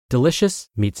Delicious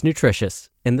meets nutritious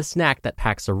in the snack that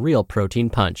packs a real protein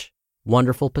punch.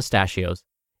 Wonderful Pistachios.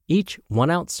 Each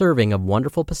 1-ounce serving of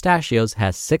Wonderful Pistachios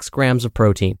has 6 grams of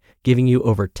protein, giving you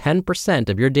over 10%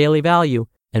 of your daily value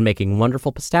and making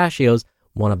Wonderful Pistachios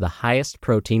one of the highest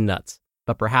protein nuts.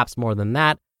 But perhaps more than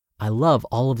that, I love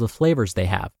all of the flavors they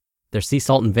have. Their sea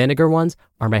salt and vinegar ones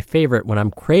are my favorite when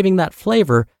I'm craving that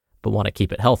flavor but want to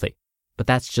keep it healthy. But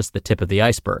that's just the tip of the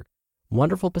iceberg.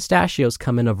 Wonderful Pistachios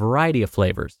come in a variety of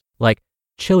flavors, like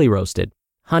chili roasted,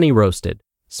 honey roasted,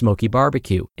 smoky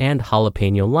barbecue, and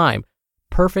jalapeno lime,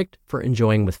 perfect for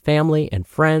enjoying with family and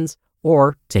friends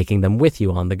or taking them with you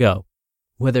on the go.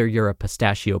 Whether you're a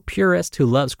pistachio purist who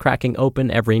loves cracking open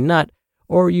every nut,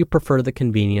 or you prefer the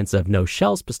convenience of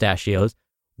no-shells pistachios,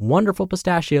 Wonderful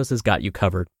Pistachios has got you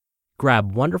covered.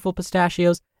 Grab Wonderful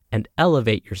Pistachios and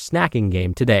elevate your snacking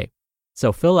game today.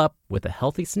 So fill up with a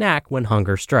healthy snack when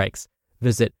hunger strikes.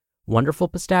 Visit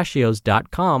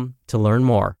wonderfulpistachios.com to learn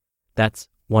more. That's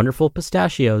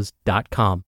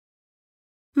wonderfulpistachios.com.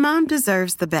 Mom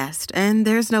deserves the best, and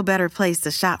there's no better place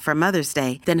to shop for Mother's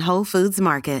Day than Whole Foods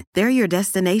Market. They're your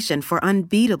destination for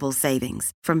unbeatable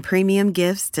savings, from premium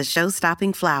gifts to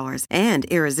show-stopping flowers and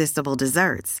irresistible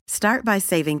desserts. Start by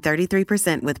saving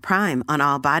 33% with Prime on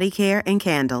all body care and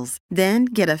candles. Then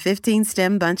get a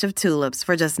 15-stem bunch of tulips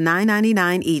for just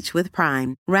 $9.99 each with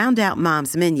Prime. Round out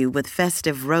Mom's menu with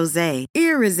festive rosé,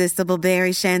 irresistible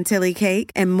berry chantilly cake,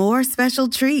 and more special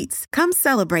treats. Come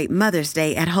celebrate Mother's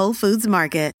Day at Whole Foods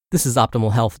Market. This is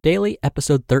Optimal Health Daily,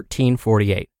 episode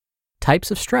 1348.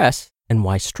 Types of Stress and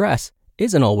Why Stress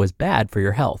Isn't Always Bad for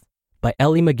Your Health by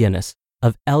Elly McGuinness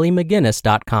of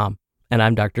EllyMcGuinness.com. And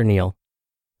I'm Dr. Neil.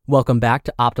 Welcome back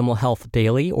to Optimal Health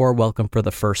Daily, or welcome for the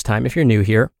first time if you're new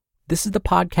here. This is the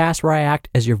podcast where I act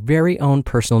as your very own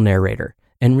personal narrator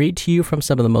and read to you from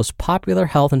some of the most popular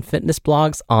health and fitness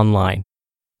blogs online.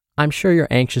 I'm sure you're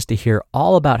anxious to hear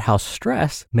all about how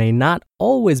stress may not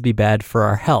always be bad for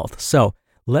our health, so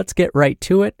let's get right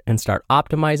to it and start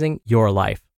optimizing your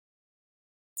life.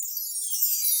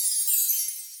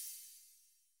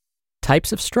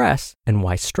 Types of Stress and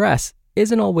Why Stress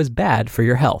Isn't Always Bad for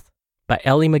Your Health by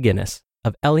Elly McGuinness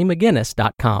of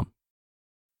EllyMcGuinness.com.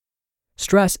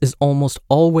 Stress is almost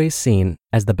always seen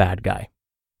as the bad guy.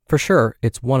 For sure,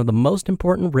 it's one of the most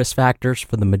important risk factors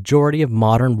for the majority of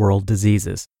modern world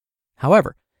diseases.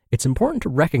 However, it's important to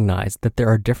recognize that there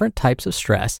are different types of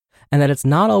stress and that it's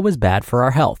not always bad for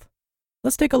our health.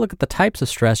 Let's take a look at the types of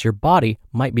stress your body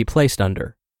might be placed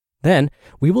under. Then,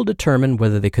 we will determine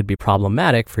whether they could be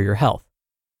problematic for your health.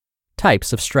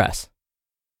 Types of stress.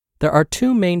 There are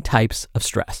 2 main types of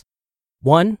stress.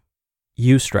 1,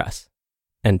 eustress,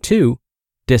 and 2,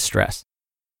 distress.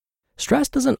 Stress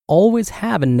doesn't always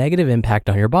have a negative impact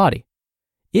on your body.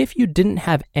 If you didn't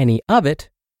have any of it,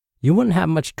 you wouldn't have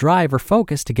much drive or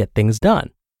focus to get things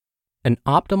done. An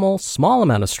optimal small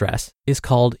amount of stress is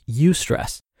called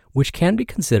eustress, which can be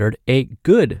considered a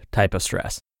good type of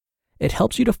stress. It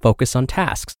helps you to focus on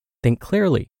tasks, think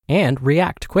clearly, and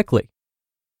react quickly.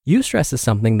 Eustress is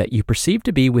something that you perceive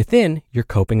to be within your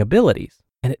coping abilities,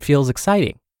 and it feels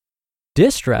exciting.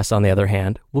 Distress, on the other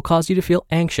hand, will cause you to feel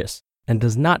anxious and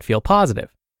does not feel positive.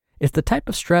 It's the type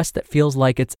of stress that feels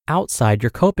like it's outside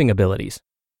your coping abilities.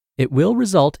 It will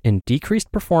result in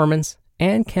decreased performance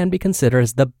and can be considered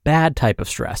as the bad type of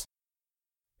stress.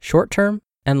 Short-term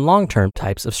and long-term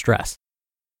types of stress.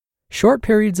 Short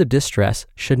periods of distress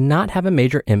should not have a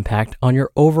major impact on your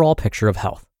overall picture of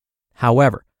health.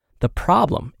 However, the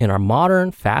problem in our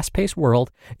modern, fast-paced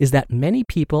world is that many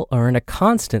people are in a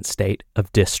constant state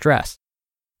of distress.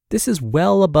 This is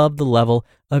well above the level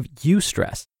of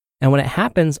eustress, and when it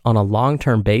happens on a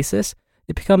long-term basis,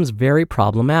 it becomes very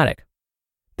problematic.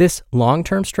 This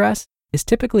long-term stress is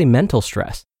typically mental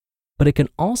stress, but it can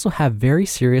also have very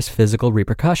serious physical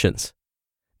repercussions.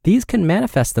 These can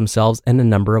manifest themselves in a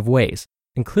number of ways,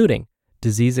 including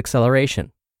disease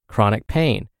acceleration, chronic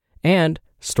pain, and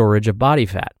storage of body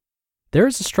fat. There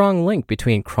is a strong link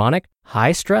between chronic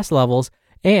high stress levels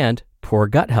and poor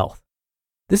gut health.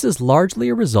 This is largely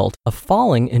a result of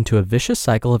falling into a vicious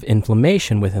cycle of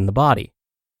inflammation within the body.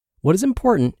 What is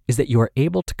important is that you are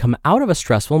able to come out of a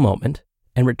stressful moment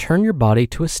and return your body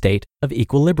to a state of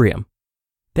equilibrium.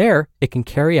 There, it can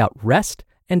carry out rest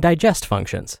and digest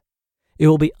functions. It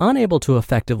will be unable to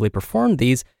effectively perform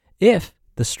these if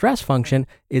the stress function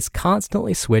is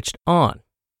constantly switched on.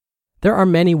 There are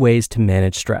many ways to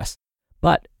manage stress,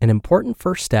 but an important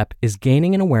first step is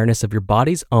gaining an awareness of your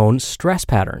body's own stress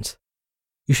patterns.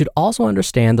 You should also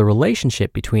understand the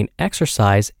relationship between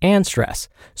exercise and stress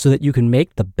so that you can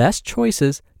make the best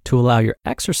choices to allow your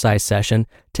exercise session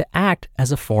to act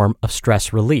as a form of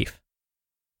stress relief.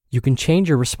 You can change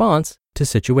your response to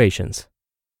situations.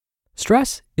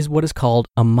 Stress is what is called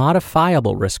a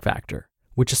modifiable risk factor,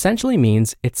 which essentially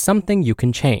means it's something you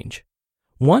can change.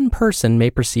 One person may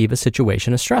perceive a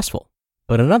situation as stressful,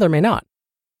 but another may not.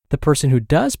 The person who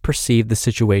does perceive the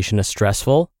situation as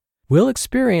stressful will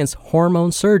experience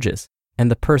hormone surges,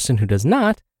 and the person who does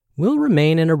not will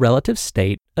remain in a relative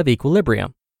state of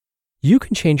equilibrium. You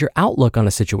can change your outlook on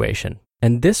a situation,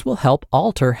 and this will help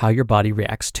alter how your body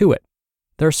reacts to it.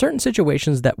 There are certain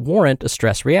situations that warrant a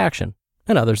stress reaction,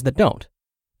 and others that don't.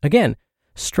 Again,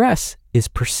 stress is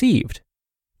perceived.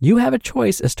 You have a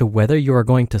choice as to whether you are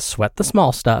going to sweat the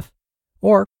small stuff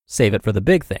or save it for the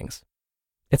big things.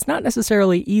 It's not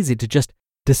necessarily easy to just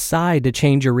decide to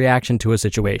change your reaction to a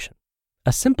situation.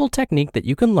 A simple technique that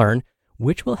you can learn,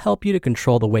 which will help you to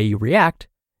control the way you react,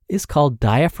 is called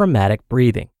diaphragmatic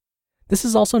breathing. This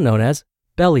is also known as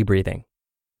belly breathing.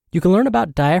 You can learn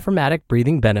about diaphragmatic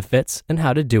breathing benefits and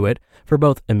how to do it for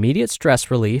both immediate stress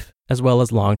relief as well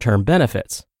as long-term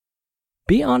benefits.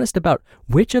 Be honest about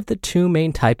which of the two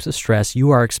main types of stress you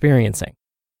are experiencing.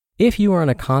 If you are in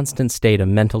a constant state of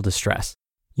mental distress,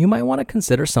 you might want to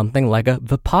consider something like a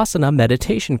Vipassana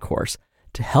meditation course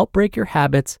to help break your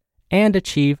habits and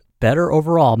achieve better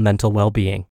overall mental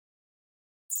well-being.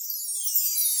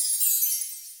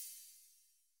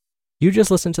 You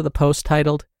just listened to the post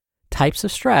titled, Types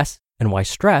of Stress and Why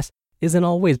Stress Isn't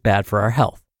Always Bad for Our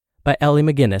Health by Elly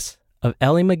McGuinness of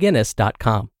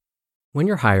EllyMcGuinness.com. When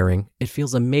you're hiring, it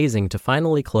feels amazing to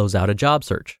finally close out a job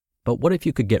search. But what if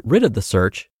you could get rid of the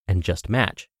search and just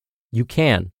match? You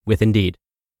can with Indeed.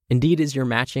 Indeed is your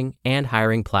matching and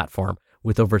hiring platform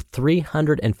with over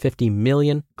 350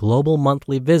 million global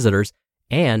monthly visitors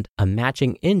and a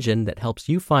matching engine that helps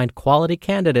you find quality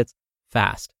candidates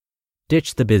fast.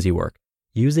 Ditch the busy work.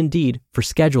 Use Indeed for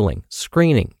scheduling,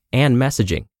 screening, and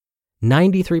messaging.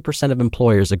 93% of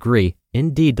employers agree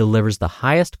Indeed delivers the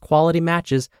highest quality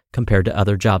matches compared to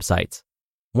other job sites.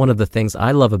 One of the things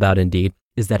I love about Indeed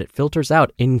is that it filters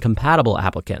out incompatible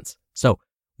applicants. So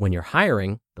when you're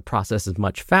hiring, the process is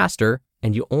much faster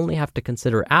and you only have to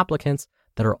consider applicants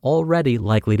that are already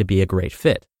likely to be a great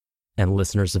fit. And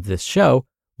listeners of this show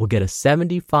will get a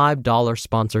 $75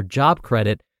 sponsored job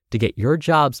credit to get your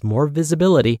jobs more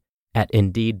visibility at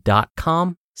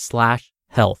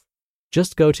Indeed.com/health.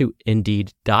 Just go to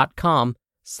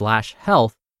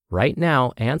Indeed.com/health right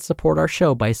now and support our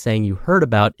show by saying you heard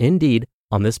about Indeed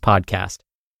on this podcast.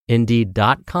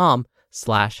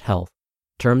 Indeed.com/health.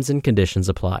 Terms and conditions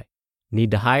apply.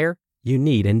 Need to hire? You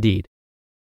need Indeed.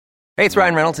 Hey, it's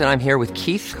Ryan Reynolds, and I'm here with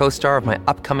Keith, co-star of my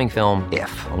upcoming film,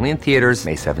 If, only in theaters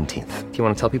May 17th. Do you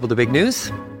want to tell people the big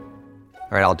news?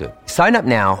 All right, I'll do it. Sign up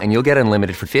now and you'll get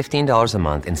unlimited for $15 a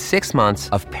month and 6 months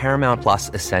of Paramount Plus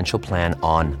Essential Plan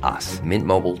on us.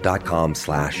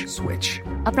 MintMobile.com/switch.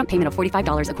 Upfront payment of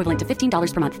 $45 equivalent to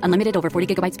 $15 per month. Unlimited over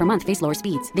 40 gigabytes per month. Face lower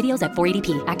speeds. Videos at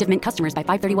 480p. Active Mint customers by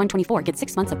 531.24 get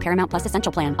 6 months of Paramount Plus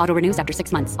Essential Plan. Auto renews after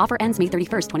 6 months. Offer ends May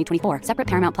 31st, 2024. Separate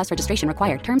Paramount Plus registration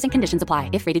required. Terms and conditions apply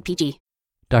if rated PG.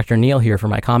 Dr. Neil here for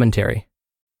my commentary.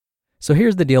 So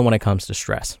here's the deal when it comes to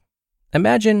stress.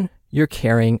 Imagine you're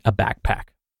carrying a backpack.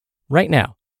 Right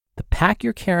now, the pack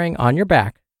you're carrying on your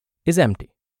back is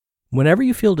empty. Whenever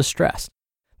you feel distressed,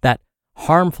 that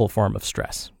harmful form of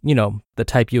stress, the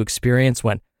type you experience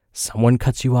when someone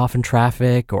cuts you off in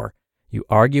traffic, or you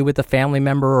argue with a family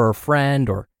member or a friend,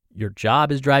 or your job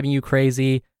is driving you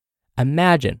crazy,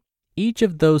 imagine each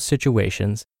of those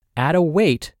situations add a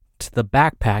weight to the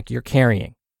backpack you're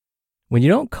carrying. When you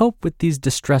don't cope with these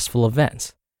distressful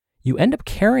events, you end up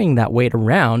carrying that weight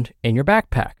around in your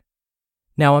backpack.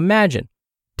 Now imagine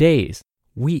days,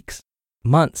 weeks,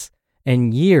 months,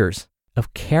 and years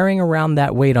of carrying around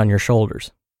that weight on your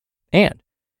shoulders. And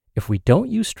if we don't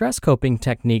use stress coping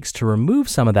techniques to remove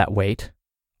some of that weight,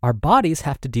 our bodies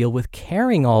have to deal with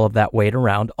carrying all of that weight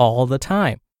around all the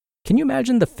time. Can you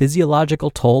imagine the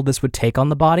physiological toll this would take on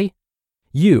the body?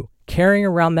 You carrying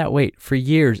around that weight for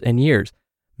years and years,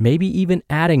 maybe even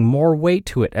adding more weight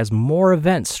to it as more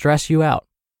events stress you out.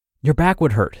 Your back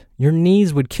would hurt, your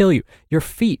knees would kill you, your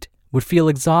feet would feel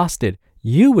exhausted,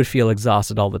 you would feel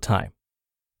exhausted all the time.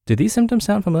 Do these symptoms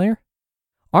sound familiar?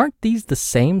 Aren't these the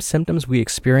same symptoms we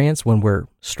experience when we're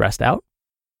stressed out?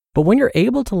 But when you're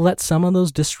able to let some of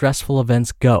those distressful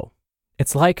events go,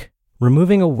 it's like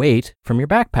removing a weight from your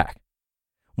backpack.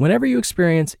 Whenever you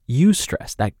experience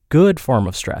eustress, that good form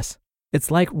of stress,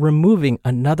 it's like removing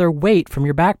another weight from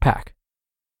your backpack.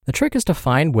 The trick is to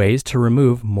find ways to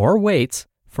remove more weights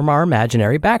from our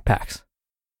imaginary backpacks.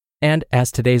 And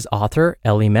as today's author,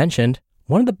 Elly, mentioned,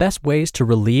 one of the best ways to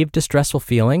relieve distressful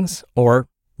feelings or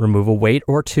remove a weight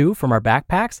or two from our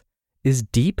backpacks is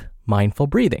deep mindful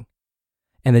breathing.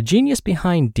 And the genius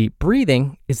behind deep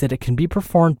breathing is that it can be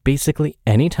performed basically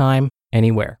anytime,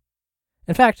 anywhere.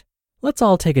 In fact, let's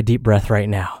all take a deep breath right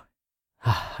now.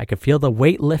 I can feel the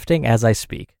weight lifting as I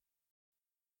speak.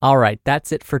 All right,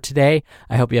 that's it for today.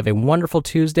 I hope you have a wonderful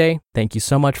Tuesday. Thank you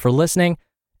so much for listening,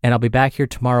 and I'll be back here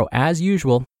tomorrow as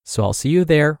usual, so I'll see you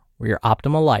there where your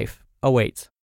optimal life awaits.